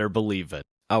 you'd better believe it.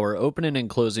 Our opening and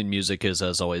closing music is,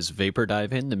 as always, Vapor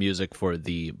Diving. The music for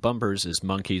the bumpers is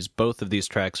Monkeys. Both of these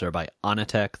tracks are by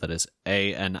Anitek, that is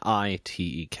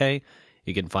Anitek.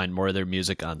 You can find more of their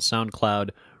music on SoundCloud.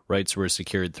 Rights were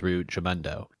secured through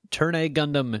Jamendo. Turn A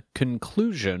Gundam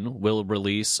Conclusion will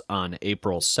release on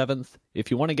April 7th. If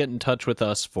you want to get in touch with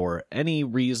us for any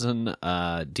reason,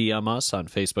 DM us on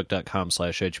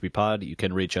Facebook.com/HBPod. You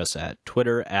can reach us at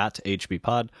Twitter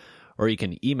 @HBPod, or you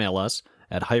can email us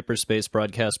at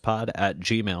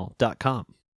hyperspacebroadcastpod@gmail.com.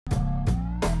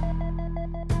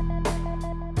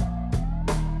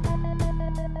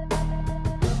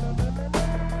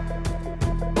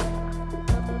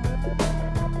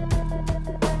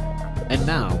 And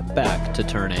now, back to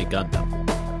Turn A Gundam.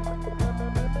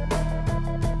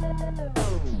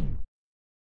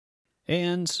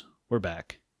 And we're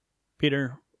back.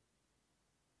 Peter,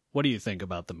 what do you think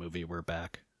about the movie We're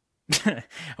Back?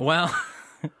 Well,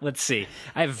 let's see.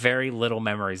 I have very little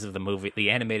memories of the movie, the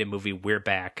animated movie We're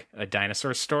Back, A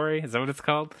Dinosaur Story. Is that what it's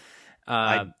called?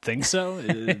 I think so.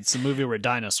 It's a movie where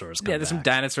dinosaurs come back. Yeah, there's some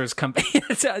dinosaurs come back.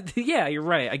 Yeah, you're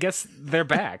right. I guess they're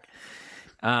back.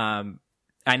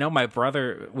 I know my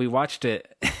brother, we watched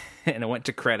it and it went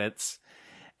to credits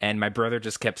and my brother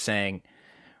just kept saying,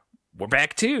 "We're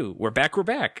back 2. We're back. We're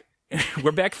back.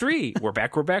 We're back 3. We're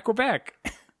back. We're back. We're back."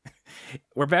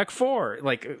 we're back 4,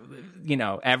 like, you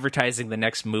know, advertising the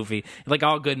next movie, like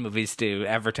all good movies do,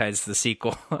 advertise the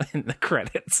sequel in the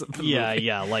credits of the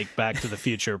movie. Like Back to the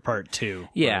Future Part 2.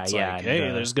 Yeah, it's yeah, like, hey,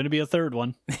 and, there's going to be a third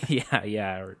one.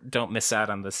 Yeah, or don't miss out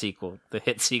on the sequel, the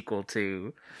hit sequel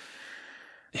to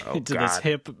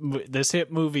to this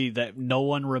hit movie that no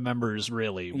one remembers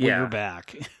really. We're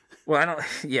back. Well, I don't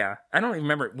even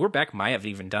remember. We're Back might have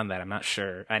even done that. I'm not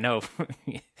sure. I know.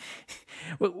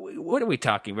 What are we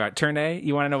talking about? Turn A?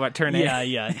 You want to know about Turn A?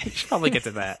 Yeah. Should probably get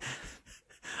to that.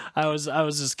 I was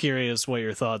just curious what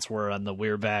your thoughts were on the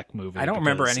We're Back movie. I don't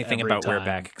remember anything about We're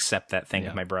Back except that thing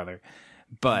with my brother.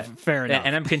 But fair enough.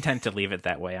 And I'm content to leave it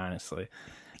that way, honestly.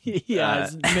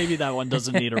 Maybe that one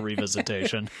doesn't need a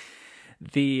revisitation.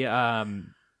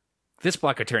 This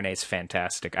block of Turn A is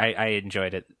fantastic. I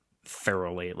enjoyed it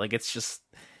thoroughly. Like, it's just,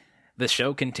 the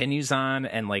show continues on,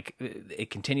 and like it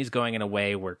continues going in a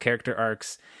way where character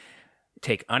arcs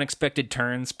take unexpected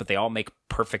turns, but they all make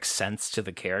perfect sense to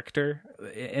the character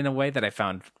in a way that I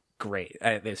found great.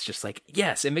 It's just like,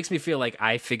 yes, it makes me feel like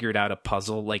I figured out a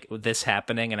puzzle, like this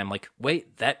happening, and I'm like,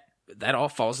 wait, that all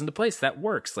falls into place. That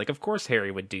works. Like, of course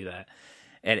Harry would do that.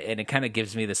 And it kind of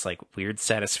gives me this like weird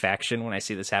satisfaction when I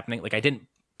see this happening. Like, I didn't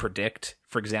predict,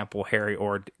 for example, Harry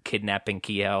Ord kidnapping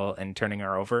Kiel and turning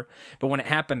her over, but when it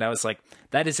happened, I was like,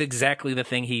 that is exactly the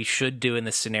thing he should do in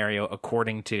this scenario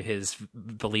according to his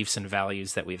beliefs and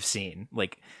values that we've seen.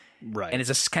 Like, right. And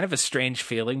it's a kind of a strange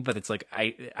feeling, but it's like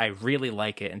I really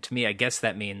like it. And to me, I guess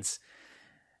that means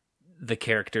the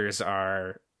characters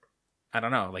are, I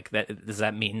don't know, like, that, does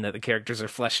that mean that the characters are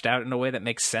fleshed out in a way that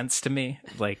makes sense to me?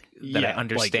 Like, that I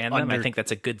understand them? I think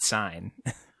that's a good sign.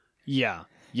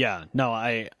 Yeah, no,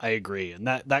 I agree. And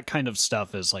that kind of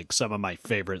stuff is like some of my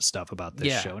favorite stuff about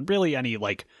this show. And really any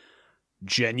like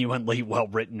genuinely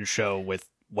well-written show with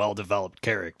well-developed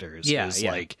characters is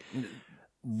like,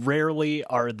 rarely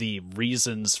are the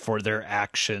reasons for their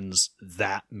actions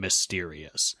that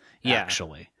mysterious,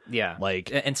 actually. Yeah.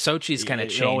 Like, and Sochi's kind of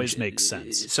changed. It always makes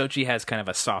sense. Sochi has kind of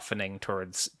a softening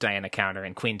towards Diana Counter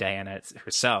and Queen Diana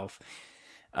herself,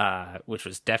 which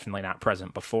was definitely not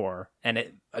present before. And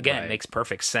it, again, makes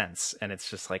perfect sense. And it's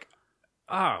just like,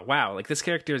 oh, wow, like, this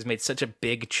character has made such a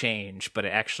big change, but it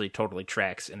actually totally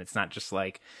tracks. And it's not just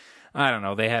like, I don't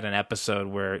know, they had an episode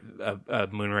where a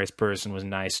Moonrace person was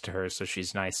nice to her, so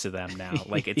she's nice to them now.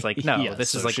 Like, it's like, no,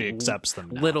 this is like she accepts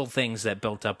them now. Little things that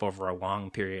built up over a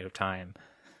long period of time.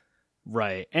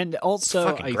 Right. And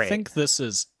also, I great. think this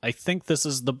is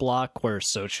the block where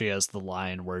Sochi has the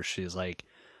line where she's like,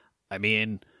 I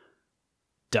mean,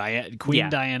 Queen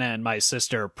Diana and my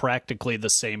sister are practically the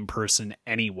same person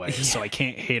anyway, so I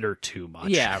can't hate her too much.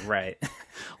 Yeah, right.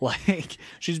 Like,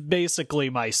 she's basically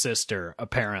my sister,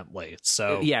 apparently.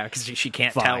 So yeah, because she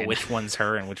can't tell which one's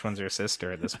her and which one's her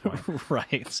sister at this point.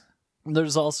 Right.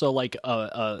 There's also like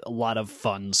a lot of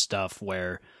fun stuff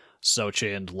where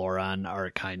Sochi and Loran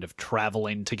are kind of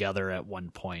traveling together at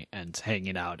one point and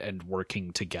hanging out and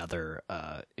working together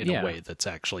in a way that's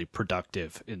actually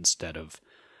productive instead of,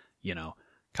 you know,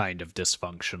 kind of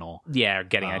dysfunctional. Yeah, or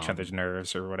getting on each other's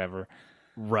nerves or whatever.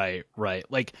 Right.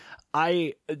 Like,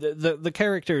 the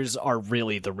characters are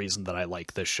really the reason that I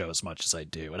like this show as much as I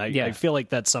do. And I feel like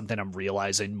that's something I'm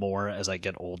realizing more as I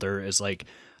get older, is like,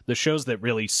 the shows that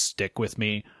really stick with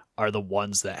me are the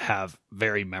ones that have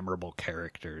very memorable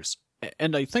characters.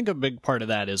 And I think a big part of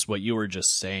that is what you were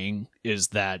just saying, is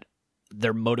that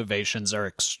their motivations are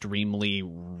extremely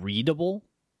readable.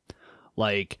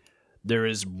 Like, there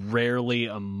is rarely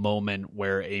a moment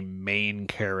where a main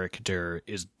character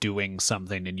is doing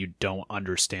something and you don't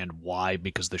understand why,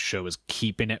 because the show is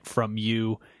keeping it from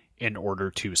you in order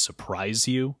to surprise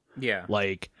you. Yeah.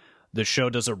 Like, the show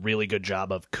does a really good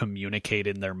job of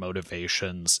communicating their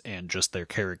motivations and just their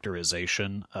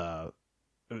characterization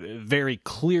very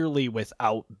clearly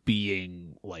without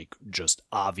being like just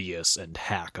obvious and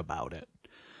hack about it.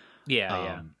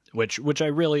 Yeah. Which I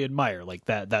really admire. Like,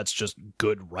 that's just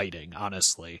good writing,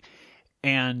 honestly.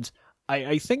 And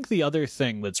I think the other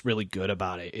thing that's really good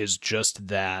about it is just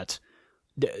that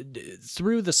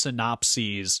through the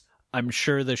synopses, I'm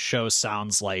sure the show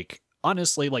sounds like,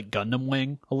 honestly, like Gundam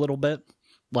Wing a little bit.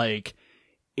 Like,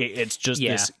 it's just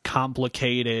this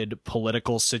complicated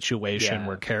political situation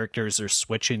where characters are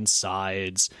switching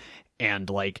sides and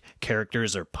like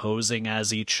characters are posing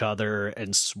as each other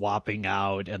and swapping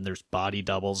out, and there's body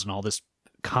doubles and all this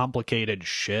complicated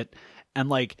shit. And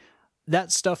like,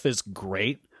 that stuff is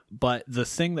great, but the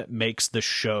thing that makes the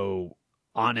show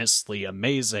honestly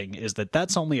amazing is that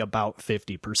that's only about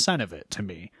 50% of it to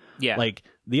me. Yeah. Like,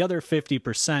 the other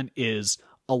 50% is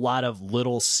a lot of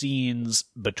little scenes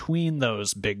between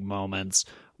those big moments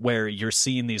where you're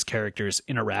seeing these characters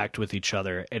interact with each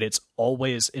other, and it's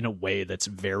always in a way that's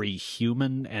very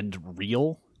human and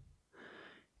real.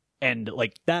 And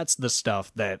like that's the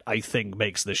stuff that I think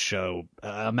makes this show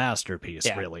a masterpiece,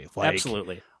 really. Like,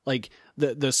 absolutely. Like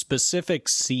the specific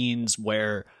scenes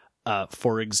where,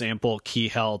 for example,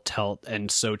 Kihel and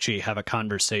Sochi have a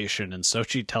conversation, and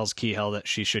Sochi tells Kihel that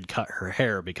she should cut her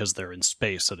hair because they're in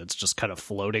space and it's just kind of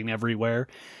floating everywhere.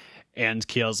 And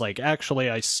Kihel's like, actually,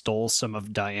 I stole some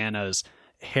of Diana's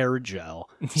hair gel.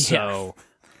 So,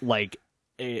 like,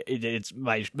 it's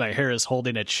my hair is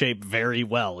holding its shape very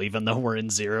well, even though we're in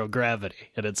zero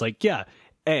gravity. And it's like, yeah,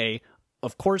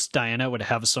 of course Diana would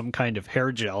have some kind of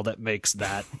hair gel that makes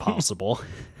that possible.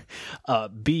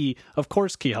 B, of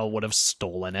course Kihel would have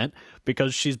stolen it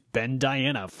because she's been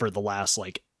Diana for the last,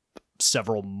 like,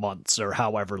 several months or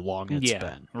however long it's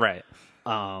been. Right.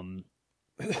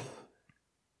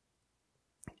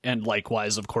 And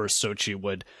likewise, of course, Sochi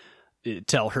would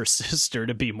tell her sister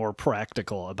to be more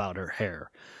practical about her hair.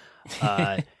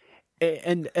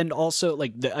 And also,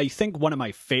 like, I think one of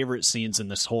my favorite scenes in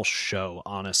this whole show,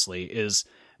 honestly, is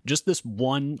just this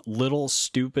one little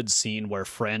stupid scene where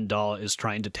Fran Dahl is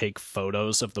trying to take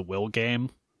photos of the Will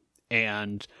game,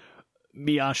 and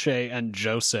Miyashe and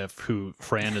Joseph, who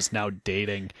Fran is now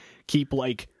dating, keep,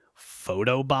 like,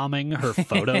 photobombing her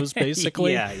photos,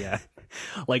 basically. Yeah.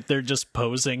 Like, they're just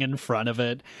posing in front of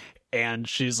it, and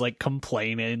she's, like,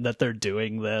 complaining that they're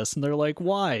doing this, and they're like,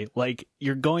 why? Like,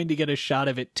 you're going to get a shot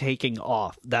of it taking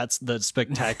off. That's the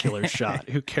spectacular shot.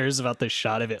 Who cares about the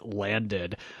shot of it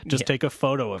landed? Just take a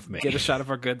photo of me. Get a shot of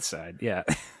our good side, yeah.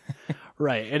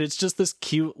 Right, and it's just this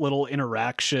cute little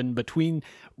interaction between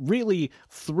really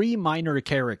three minor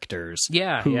characters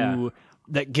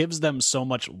that gives them so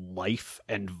much life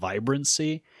and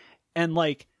vibrancy. And,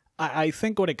 like, I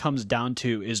think what it comes down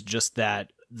to is just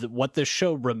that what this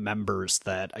show remembers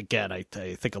that, again, I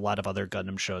think a lot of other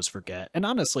Gundam shows forget, and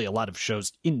honestly a lot of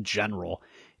shows in general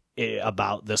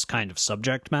about this kind of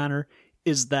subject matter,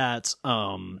 is that,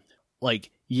 like,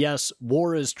 yes,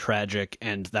 war is tragic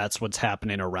and that's what's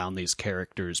happening around these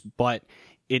characters, but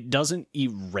it doesn't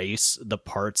erase the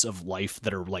parts of life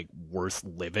that are, like, worth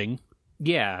living.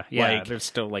 Yeah, Like, there's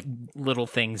still, like, little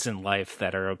things in life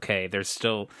that are okay. There's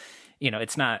still,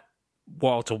 it's not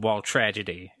wall-to-wall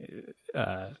tragedy.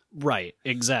 Right,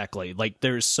 exactly. Like,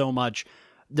 there's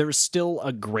still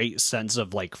a great sense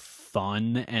of, like,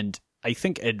 fun, and I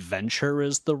think adventure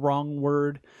is the wrong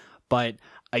word, but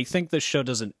I think the show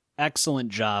does an excellent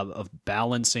job of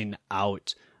balancing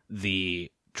out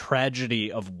the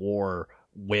tragedy of war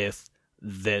with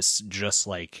this just,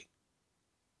 like,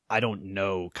 I don't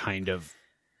know, kind of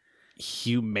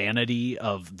humanity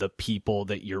of the people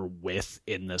that you're with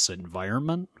in this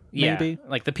environment. Maybe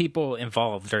like the people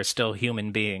involved are still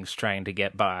human beings trying to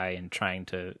get by and trying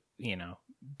to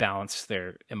balance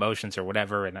their emotions or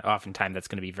whatever, and oftentimes that's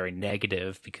going to be very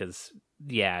negative because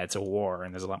it's a war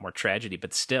and there's a lot more tragedy,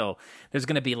 but still there's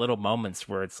going to be little moments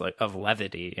where it's like of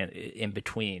levity in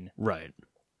between, right?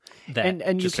 That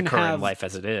and just you can occur have in life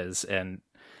as it is, and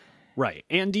right,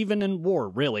 and even in war,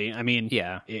 really. I mean,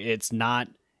 it's not.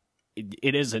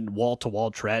 It isn't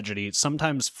wall-to-wall tragedy.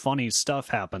 Sometimes funny stuff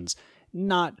happens.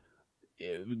 Not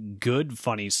good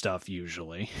funny stuff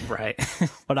usually. Right.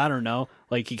 But I don't know.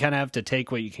 Like, you kind of have to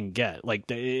take what you can get. Like,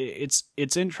 it's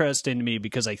interesting to me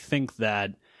because I think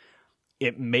that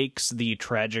it makes the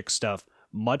tragic stuff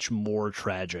much more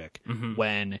tragic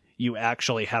when you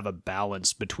actually have a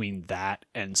balance between that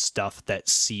and stuff that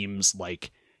seems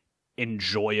like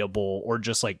enjoyable or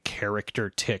just like character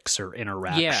ticks or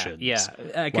interactions.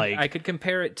 I could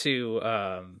compare it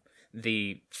to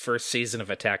the first season of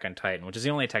Attack on Titan, which is the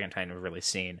only Attack on Titan we've really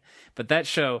seen, but that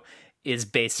show is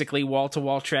basically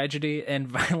wall-to-wall tragedy and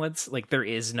violence. Like, there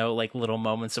is no, like, little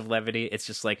moments of levity. It's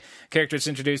just like, characters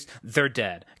introduced, they're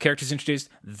dead. Characters introduced,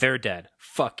 they're dead.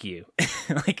 Fuck you.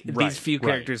 Like, these few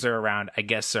characters are around, I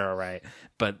guess they're all right,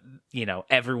 but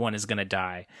everyone is gonna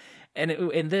die. And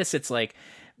in this, it's like,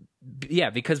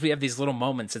 because we have these little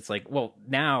moments, it's like, well,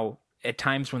 now at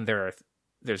times when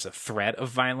there's a threat of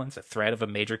violence, a threat of a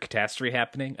major catastrophe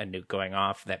happening, a nuke going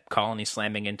off, that colony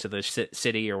slamming into the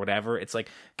city or whatever, it's like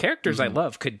characters I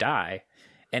love could die,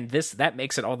 and that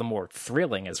makes it all the more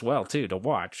thrilling as well too to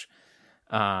watch.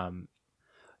 And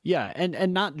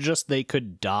not just they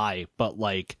could die, but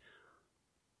like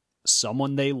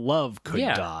someone they love could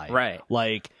die, right?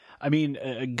 Like, I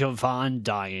mean, Gavan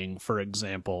dying, for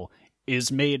example,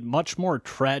 is made much more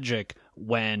tragic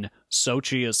when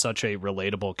Sochi is such a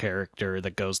relatable character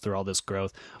that goes through all this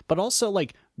growth, but also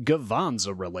like Gavan's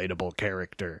a relatable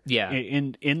character. Yeah.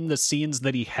 In the scenes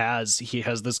that he has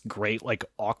this great like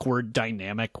awkward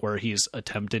dynamic where he's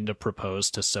attempting to propose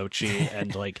to Sochi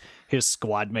and like his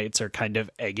squad mates are kind of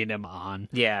egging him on.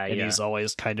 Yeah, and yeah. he's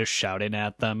always kind of shouting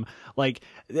at them. Like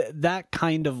that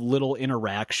kind of little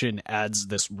interaction adds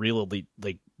this really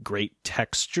like great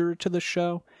texture to the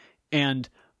show. And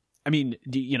I mean,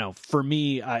 you know, for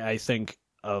me, I think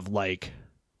of like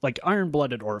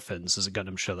Iron-Blooded Orphans is a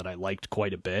Gundam show that I liked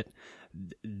quite a bit.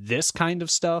 This kind of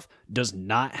stuff does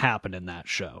not happen in that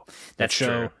show. That's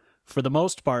show, true. for the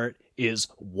most part, is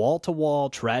wall-to-wall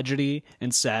tragedy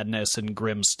and sadness and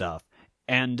grim stuff.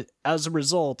 And as a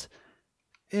result,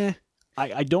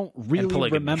 I don't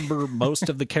really remember most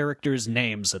of the characters'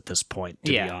 names at this point,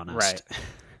 to be honest. Right.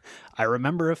 I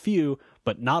remember a few,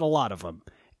 but not a lot of them.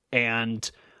 And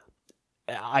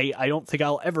I don't think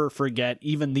I'll ever forget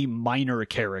even the minor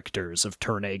characters of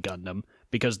Turn A Gundam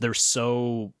because they're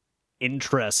so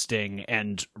interesting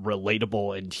and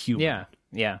relatable and human.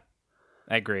 Yeah.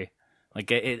 I agree.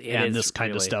 Like it and is this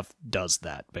kind really... of stuff does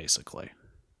that, basically.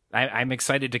 I'm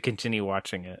excited to continue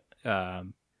watching it.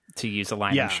 To use a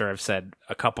line I'm sure I've said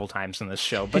a couple times in this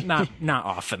show, but not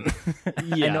often.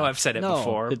 I know I've said it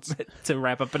before to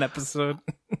wrap up an episode.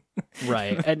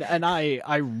 Right. And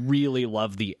I really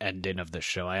love the ending of this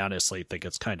show. I honestly think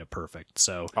it's kind of perfect.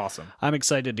 So awesome. I'm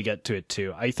excited to get to it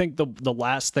too. I think the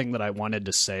last thing that I wanted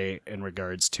to say in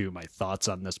regards to my thoughts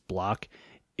on this block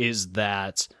is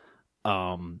that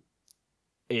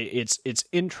it's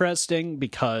interesting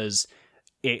because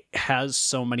it has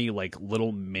so many like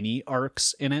little mini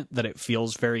arcs in it that it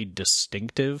feels very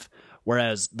distinctive.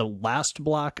 Whereas the last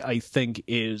block, I think,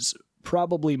 is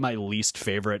probably my least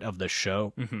favorite of the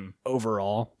show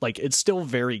overall. Like, it's still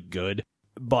very good,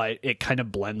 but it kind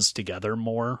of blends together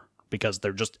more because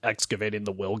they're just excavating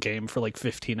the Will game for like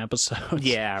 15 episodes.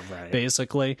 Yeah, right.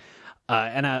 Basically.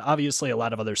 And obviously a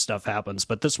lot of other stuff happens,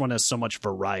 but this one has so much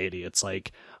variety. It's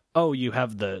like, oh, you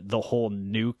have the whole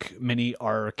nuke mini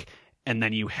arc, and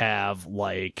then you have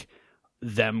like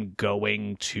them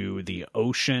going to the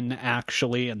ocean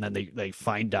actually, and then they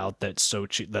find out that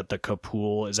that the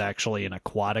Kapul is actually an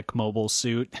aquatic mobile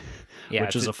suit,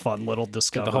 which is a fun little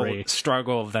discovery. The whole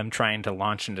struggle of them trying to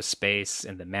launch into space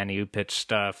and the Manu pitch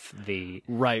stuff.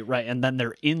 Right, and then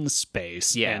they're in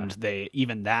space, and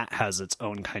even that has its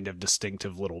own kind of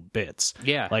distinctive little bits.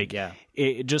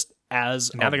 It just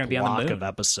as now a they're gonna be on the block moon. of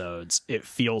episodes, it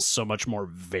feels so much more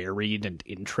varied and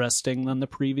interesting than the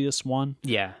previous one.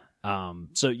 Yeah.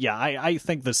 I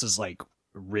think this is like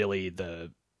really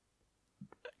the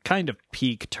kind of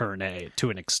peak Turn A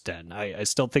to an extent. I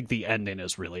still think the ending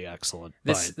is really excellent.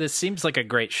 This seems like a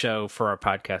great show for our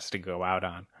podcast to go out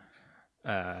on.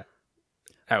 I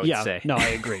would say. No, I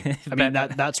agree. I mean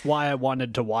that's why I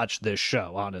wanted to watch this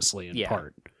show, honestly, in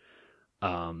part.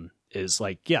 Is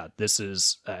like, this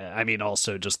is, I mean,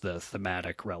 also just the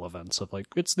thematic relevance of like,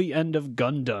 it's the end of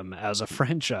Gundam as a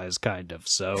franchise, kind of.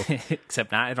 So,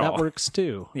 except not at all. That works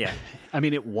too. Yeah. I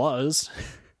mean, it was.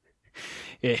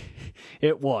 It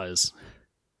was.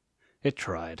 It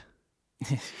tried.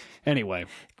 Anyway.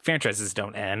 Franchises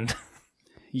don't end.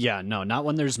 Yeah, no, not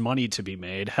when there's money to be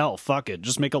made. Hell, fuck it.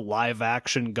 Just make a live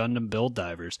action Gundam Build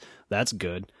Divers. That's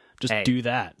good. Just do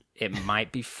that. It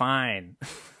might be fine.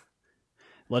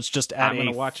 Let's just add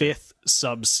a fifth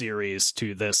sub-series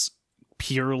to this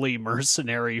purely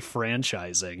mercenary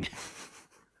franchising.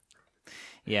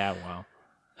 Yeah,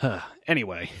 well.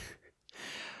 Anyway.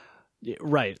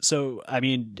 Right, so, I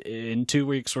mean, in 2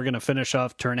 weeks, we're going to finish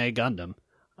off Turn A Gundam.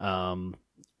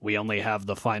 We only have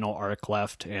the final arc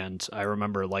left, and I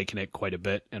remember liking it quite a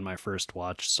bit in my first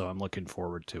watch, so I'm looking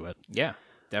forward to it. Yeah,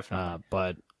 definitely.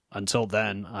 But until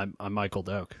then, I'm Michael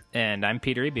Doak. And I'm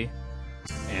Peter Eby.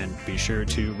 And be sure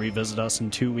to revisit us in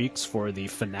 2 weeks for the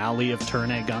finale of Turn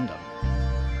A Gundam.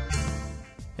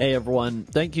 Hey everyone,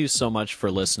 thank you so much for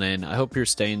listening. I hope you're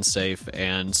staying safe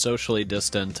and socially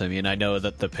distant. I mean, I know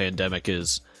that the pandemic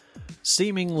is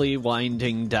seemingly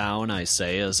winding down, I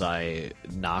say, as I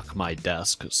knock my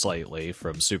desk slightly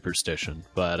from superstition.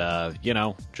 But,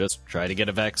 just try to get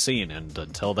a vaccine, and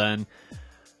until then,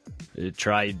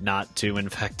 try not to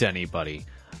infect anybody.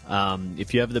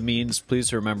 If you have the means,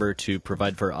 please remember to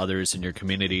provide for others in your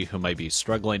community who might be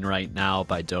struggling right now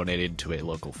by donating to a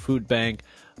local food bank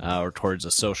or towards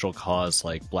a social cause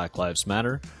like Black Lives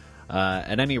Matter.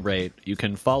 At any rate, you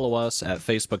can follow us at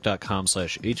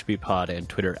facebook.com/hbpod and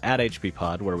Twitter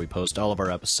 @hbpod, where we post all of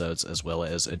our episodes as well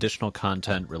as additional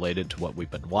content related to what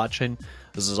we've been watching.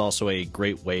 This is also a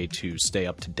great way to stay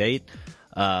up to date.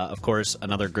 Of course,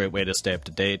 another great way to stay up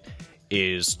to date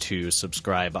is to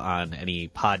subscribe on any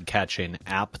podcatching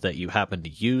app that you happen to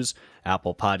use.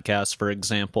 Apple Podcasts, for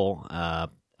example.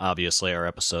 Obviously, our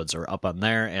episodes are up on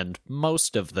there, and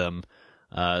most of them,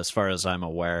 as far as I'm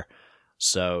aware.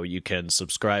 So you can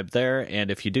subscribe there, and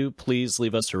if you do, please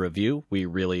leave us a review. We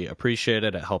really appreciate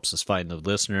it. It helps us find new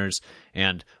listeners,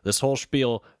 and this whole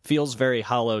spiel feels very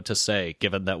hollow to say,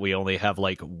 given that we only have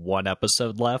like one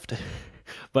episode left,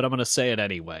 but I'm going to say it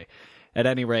anyway. At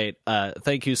any rate,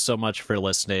 thank you so much for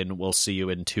listening. We'll see you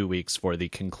in 2 weeks for the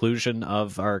conclusion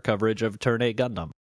of our coverage of Turn 8 Gundam.